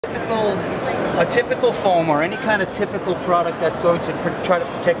typical foam or any kind of typical product that's going to try to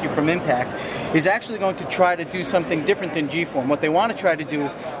protect you from impact is actually going to try to do something different than G-form. What they want to try to do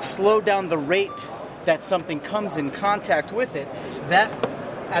is slow down the rate that something comes in contact with it. That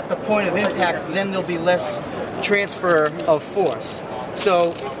at the point of impact, then there'll be less transfer of force.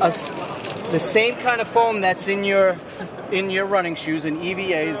 So the same kind of foam that's in your running shoes, an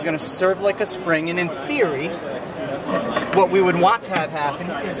EVA, is going to serve like a spring, and in theory, what we would want to have happen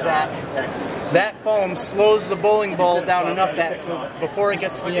is that foam slows the bowling ball down enough that before it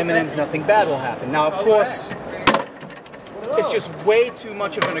gets to the M&Ms, nothing bad will happen. Now, of course, it's just way too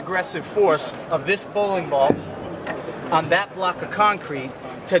much of an aggressive force of this bowling ball on that block of concrete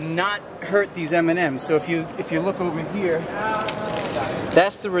to not hurt these M&Ms. So if you look over here,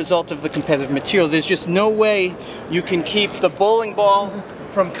 that's the result of the competitive material. There's just no way you can keep the bowling ball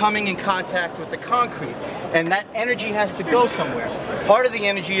from coming in contact with the concrete, and that energy has to go somewhere. Part of the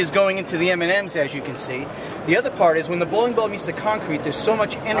energy is going into the M&Ms, as you can see. The other part is when the bowling ball meets the concrete, there's so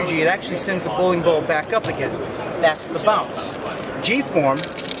much energy it actually sends the bowling ball back up again. That's the bounce. G-form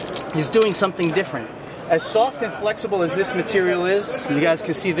is doing something different. As soft and flexible as this material is, you guys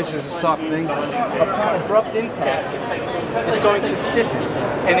can see this is a soft thing, upon abrupt impact, it's going to stiffen.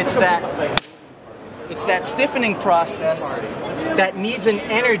 And it's that stiffening process that needs an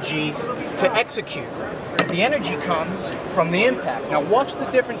energy to execute. The energy comes from the impact. Now watch the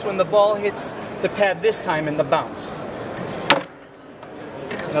difference when the ball hits the pad this time in the bounce.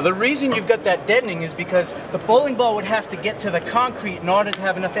 Now the reason you've got that deadening is because the bowling ball would have to get to the concrete in order to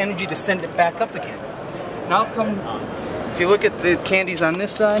have enough energy to send it back up again. Now if you look at the candies on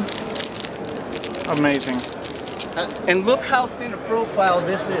this side. Amazing. And look how thin a profile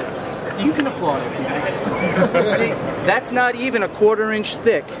this is. You can applaud it if you want. See, that's not even a 1/4 inch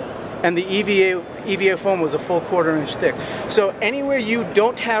thick, and the EVA foam was a full 1/4 inch thick. So anywhere you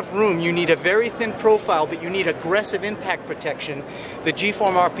don't have room, you need a very thin profile, but you need aggressive impact protection. The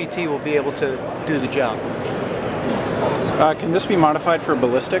G-form RPT will be able to do the job. Can this be modified for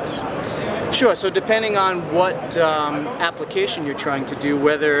ballistics? Sure, so depending on what application you're trying to do,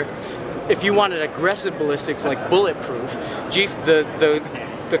 whether if you wanted aggressive ballistics like bulletproof,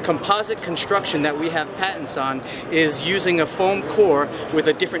 the composite construction that we have patents on is using a foam core with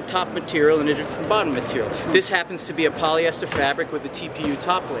a different top material and a different bottom material. This happens to be a polyester fabric with a TPU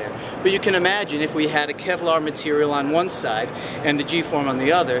top layer. But you can imagine if we had a Kevlar material on one side and the G-form on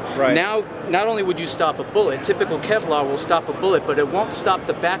the other, right. Now not only would you stop a bullet, typical Kevlar will stop a bullet, but it won't stop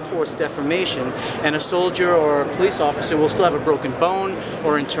the back force deformation, and a soldier or a police officer will still have a broken bone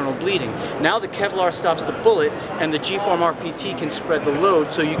or internal bleeding. Now the Kevlar stops the bullet, and the G-form RPT can spread the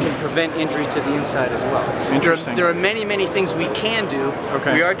load so you can prevent injury to the inside as well. Interesting. There are many, many things we can do.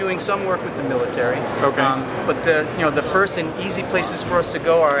 Okay. We are doing some work with the military. Okay. But the first and easy places for us to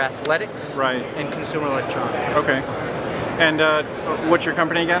go are athletics, right, and consumer electronics. Okay. And what's your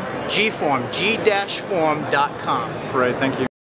company again? G-form, g-form.com. Right, thank you.